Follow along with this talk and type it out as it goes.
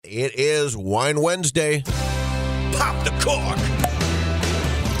It is Wine Wednesday. Pop the cork.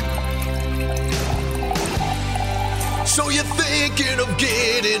 So you're thinking of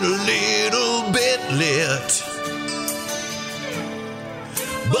getting a little bit lit,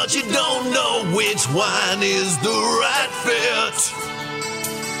 but you don't know which wine is the right fit.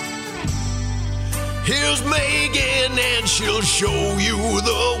 Here's Megan and she'll show you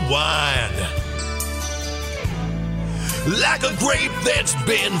the wine. Like a grape that's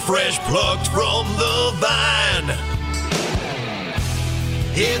been fresh plucked from the vine.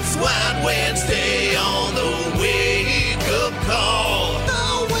 It's Wine Wednesday on the wake-up call.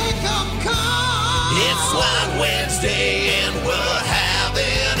 The wake-up call. It's Wine Wednesday and we're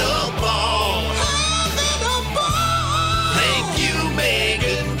having a ball. Having a ball. Thank you,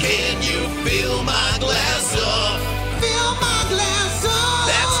 Megan. Can you fill my glass up? Fill my glass up.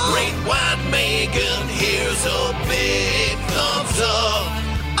 That's great wine, Megan. Here's a big thumbs up.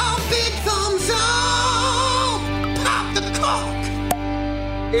 A big thumbs up. Pop the cork.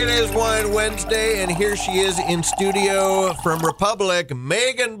 It is Wine Wednesday, and here she is in studio from Republic,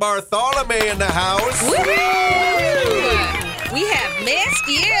 Megan Bartholomew in the house. Woo! We have missed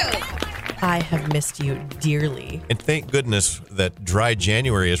you. I have missed you dearly. And thank goodness that dry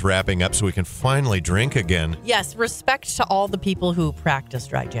January is wrapping up so we can finally drink again. Yes, respect to all the people who practice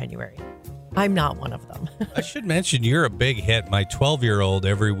dry January. I'm not one of them. I should mention you're a big hit. My 12-year-old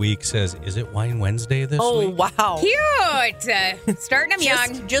every week says, "Is it Wine Wednesday this week?" Oh, wow. Cute. Starting them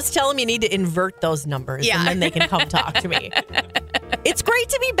young. Just tell them you need to invert those numbers, Yeah. and then they can come talk to me. It's great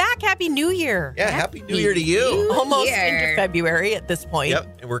to be back. Happy New Year. Yeah, Happy New Year to you. Almost Year. into February at this point.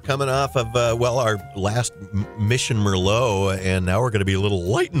 Yep, and we're coming off of, our last Mission Merlot, and now we're going to be a little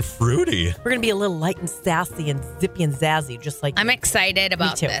light and fruity. We're going to be a little light and sassy and zippy and zazzy, just like I'm you. excited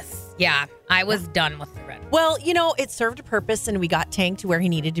about too. this. Yeah, I was done with the red. Well, it served a purpose, and we got Tank to where he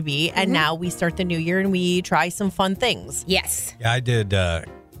needed to be, and now we start the new year, and we try some fun things. Yes. Yeah, I did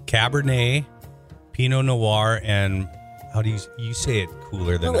Cabernet, Pinot Noir, and how do you say it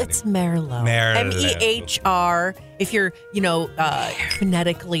cooler than Well, that? it's Merlot. Merlot. Mehr. If you're,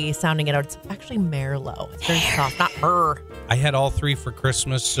 phonetically sounding it out, it's actually Merlot. It's very soft, not her. I had all three for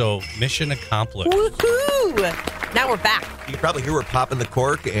Christmas, so mission accomplished. Woohoo! Now we're back. You can probably hear we're popping the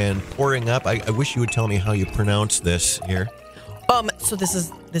cork and pouring up. I wish you would tell me how you pronounce this here. So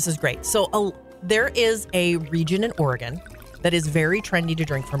this is great. So there is a region in Oregon that is very trendy to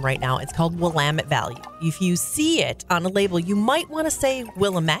drink from right now. It's called Willamette Valley. If you see it on a label, you might want to say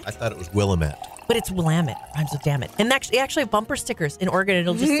Willamette. I thought it was Willamette. But it's Willamette. Rhymes with damn it. And actually have bumper stickers in Oregon.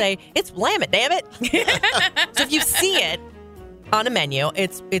 It'll just say, it's Willamette, damn it. So if you see it on a menu,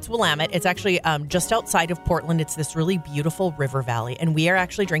 it's Willamette. It's actually just outside of Portland. It's this really beautiful river valley. And we are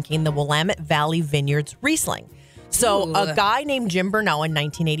actually drinking the Willamette Valley Vineyards Riesling. So a guy named Jim Bernau in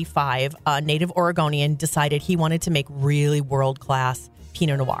 1985, a native Oregonian, decided he wanted to make really world-class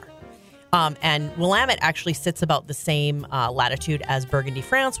Pinot Noir. And Willamette actually sits about the same latitude as Burgundy,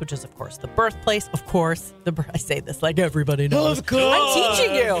 France, which is, of course, the birthplace. Of course, I say this like everybody knows. Of course. I'm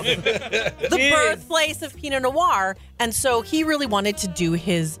teaching you. The birthplace of Pinot Noir. And so he really wanted to do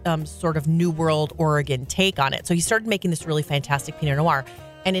his sort of New World Oregon take on it. So he started making this really fantastic Pinot Noir.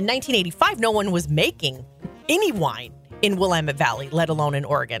 And in 1985, no one was making any wine in Willamette Valley, let alone in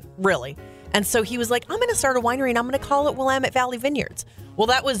Oregon, really. And so he was like, I'm going to start a winery and I'm going to call it Willamette Valley Vineyards. Well,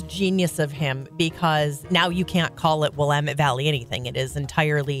 that was genius of him because now you can't call it Willamette Valley anything. It is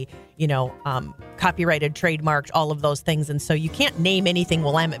entirely, copyrighted, trademarked, all of those things. And so you can't name anything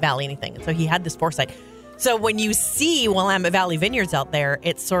Willamette Valley anything. And so he had this foresight. So when you see Willamette Valley Vineyards out there,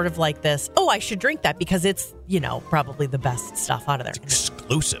 it's sort of like this, I should drink that because it's, probably the best stuff out of there.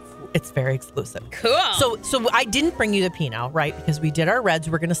 Exclusive. It's very exclusive. Cool. So I didn't bring you the Pinot, right? Because we did our reds.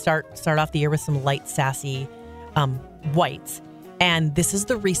 We're going to start off the year with some light, sassy whites. And this is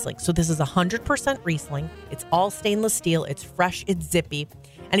the Riesling. So this is 100% Riesling. It's all stainless steel. It's fresh. It's zippy.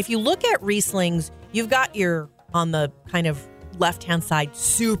 And if you look at Rieslings, you've got on the kind of left-hand side,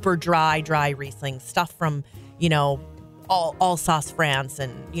 super dry Riesling. Stuff from, Alsace, France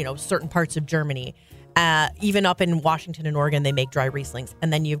and, certain parts of Germany. Even up in Washington and Oregon, they make dry Rieslings.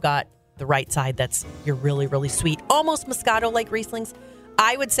 And then you've got the right side that's your really, really sweet, almost Moscato-like Rieslings.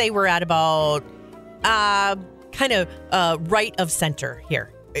 I would say we're at about kind of right of center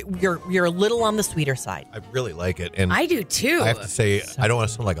here. You're a little on the sweeter side. I really like it, and I do too. I have to say, I don't want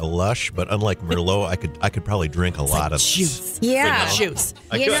to sound like a lush, but unlike Merlot, I could probably drink a lot of juice. Yeah. Juice.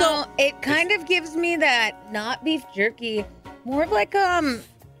 It kind of gives me that not beef jerky, more of like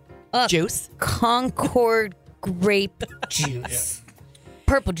juice. Concord grape juice.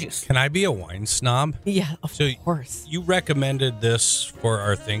 purple juice. Can I be a wine snob? Yeah, of So course. you recommended this for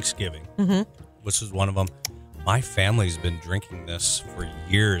our Thanksgiving. Mm-hmm. This is one of them. My family's been drinking this for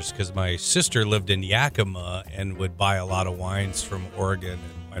years because my sister lived in Yakima and would buy a lot of wines from Oregon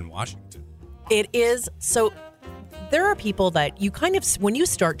and Washington. It is so. There are people that you kind of, when you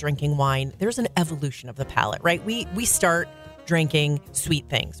start drinking wine, there's an evolution of the palate, right? We start drinking sweet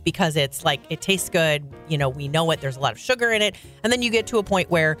things because it's like, it tastes good. You know, we know it. There's a lot of sugar in it. And then you get to a point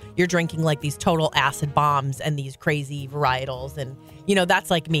where you're drinking like these total acid bombs and these crazy varietals. And, you know,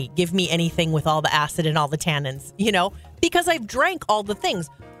 that's like me. Give me anything with all the acid and all the tannins, you know, because I've drank all the things.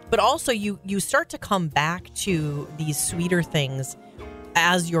 But also you start to come back to these sweeter things.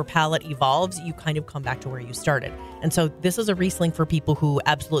 As your palate evolves, you kind of come back to where you started. And so this is a Riesling for people who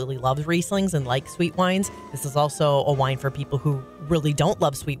absolutely love Rieslings and like sweet wines. This is also a wine for people who really don't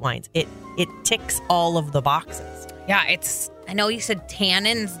love sweet wines. It ticks all of the boxes. Yeah, I know you said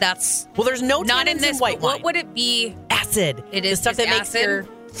tannins. That's Well, there's no not in tannins this. white But what wine. would it be? Acid. It The is stuff just that makes acid?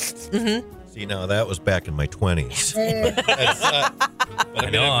 your See, now that was back in my 20s. I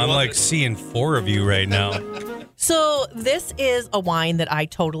know. I'm like seeing 4 of you right now. So this is a wine that I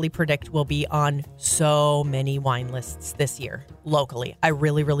totally predict will be on so many wine lists this year locally. I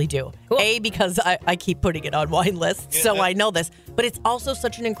really, really do. Cool. A, because I keep putting it on wine lists, so I know this. But it's also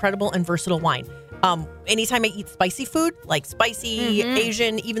such an incredible and versatile wine. Anytime I eat spicy food, like spicy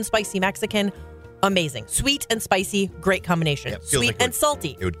Asian, even spicy Mexican, amazing. Sweet and spicy, great combination. Yeah, it feels Sweet like and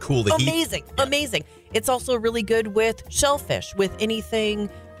salty. It would cool the heat. Amazing, amazing. It's also really good with shellfish, with anything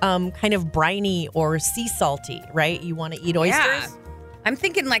kind of briny or sea salty, right? You want to eat oysters? Yeah. I'm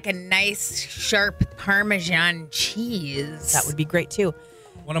thinking like a nice, sharp Parmesan cheese. That would be great too.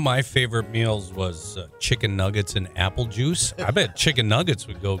 One of my favorite meals was chicken nuggets and apple juice. I bet chicken nuggets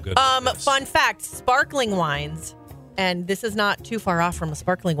would go good. with this. Fun fact, sparkling wines, and this is not too far off from a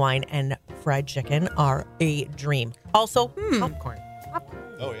sparkling wine, and fried chicken are a dream. Also, popcorn.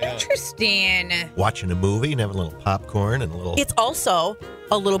 Oh, yeah. Interesting. Watching a movie and having a little popcorn and a little... It's also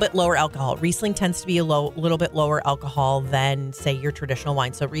a little bit lower alcohol. Riesling tends to be a little bit lower alcohol than, say, your traditional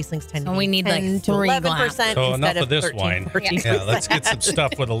wine. So Rieslings tend to So be we need, 10 like, to 3 11% glasses. So instead enough of of this 13, wine. 14%. Yeah, let's get some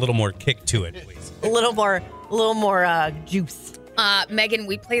stuff with a little more kick to it, please. a little more juice. Megan,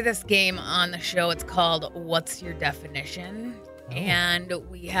 we play this game on the show. It's called What's Your Definition? And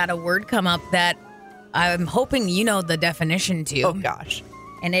we had a word come up that I'm hoping you know the definition to. Oh gosh,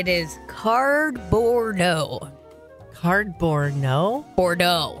 And it is cardboardo. cardboard? No,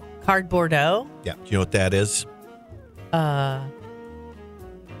 Bordeaux. cardboardo. Yeah. Do you know what that is? I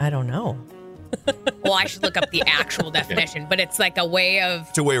don't know. Well, I should look up the actual definition, but it's like a way of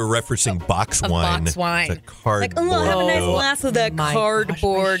It's a way of referencing box Of wine. box wine. It's a cardboard. like, oh, have a nice dough. glass of that My gosh, I should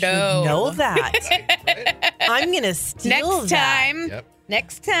cardboardo. know that. I'm gonna steal Next that. time. Yep.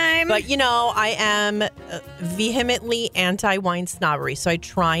 Next time. But you know, I am vehemently anti-wine snobbery, so I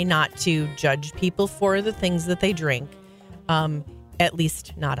try not to judge people for the things that they drink, at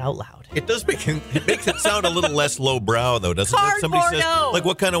least not out loud. It does make it makes it sound a little less lowbrow, though, doesn't it? Somebody says, Cardboardo. like,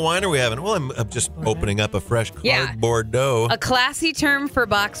 what kind of wine are we having? Well, I'm just opening up a fresh Yeah. cardboard dough. a classy term for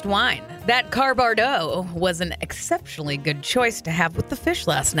boxed wine. That cardboardo was an exceptionally good choice to have with the fish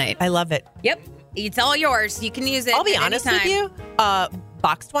last night. I love it. Yep. It's all yours. You can use it. I'll be at honest any with time. you.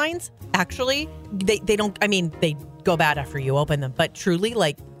 Boxed wines, actually, they don't. I mean, they go bad after you open them, but truly,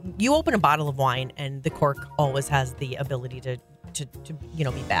 like, you open a bottle of wine and the cork always has the ability to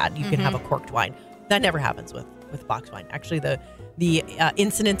be bad. You can have a corked wine. That never happens with boxed wine. Actually, the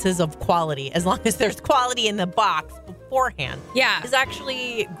incidences of quality, as long as there's quality in the box beforehand, Yeah. is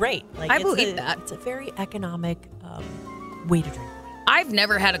actually great. Like, I it's believe that. It's a very economic way to drink. I've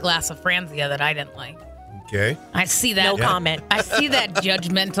never had a glass of Franzia that I didn't like. Okay. I see that. No comment. I see that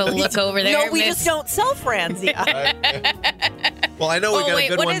judgmental look over there. No, we Miss- just don't sell Franzia. Well, I know we Oh got wait, a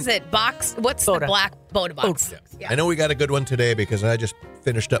good what one. is it? Box? What's Boda. the black Boda box? Yeah. I know we got a good one today because I just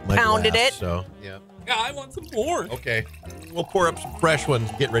finished up my Pounded glass, it. So, yeah. Yeah, I want some more. Okay. We'll pour up some fresh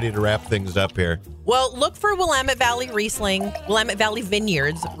ones, get ready to wrap things up here. Well, look for Willamette Valley Riesling, Willamette Valley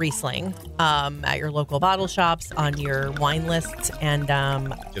Vineyards Riesling at your local bottle shops, on your wine lists, and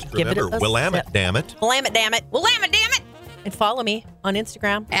Just give remember, it a Willamette, sip. damn it. Willamette, damn it. Willamette, damn it! And follow me on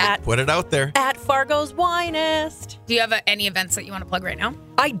Instagram Put it out there. at Fargo's Winest. Do you have any events that you want to plug right now?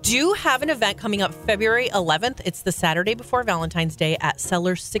 I do have an event coming up February 11th. It's the Saturday before Valentine's Day at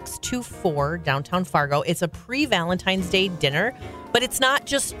Cellar 624 downtown Fargo. It's a pre-Valentine's Day dinner, but it's not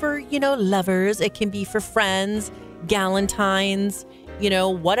just for, lovers. It can be for friends, galentines,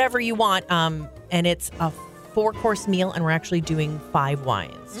 whatever you want. And it's a a 4-course meal, and we're actually doing 5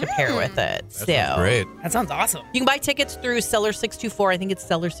 wines to pair with it. That sounds great. That sounds awesome. You can buy tickets through Cellar624. I think it's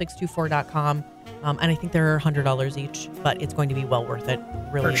Cellar624.com. And I think they're $100 each, but it's going to be well worth it.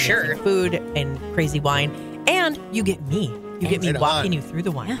 Really For amazing sure. food and crazy wine. And you get me. You get me Right walking on. you through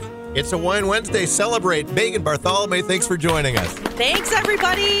the wine. It's a Wine Wednesday. Celebrate. Megan Bartholomew, thanks for joining us. Thanks,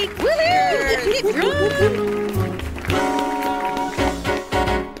 everybody. Woohoo!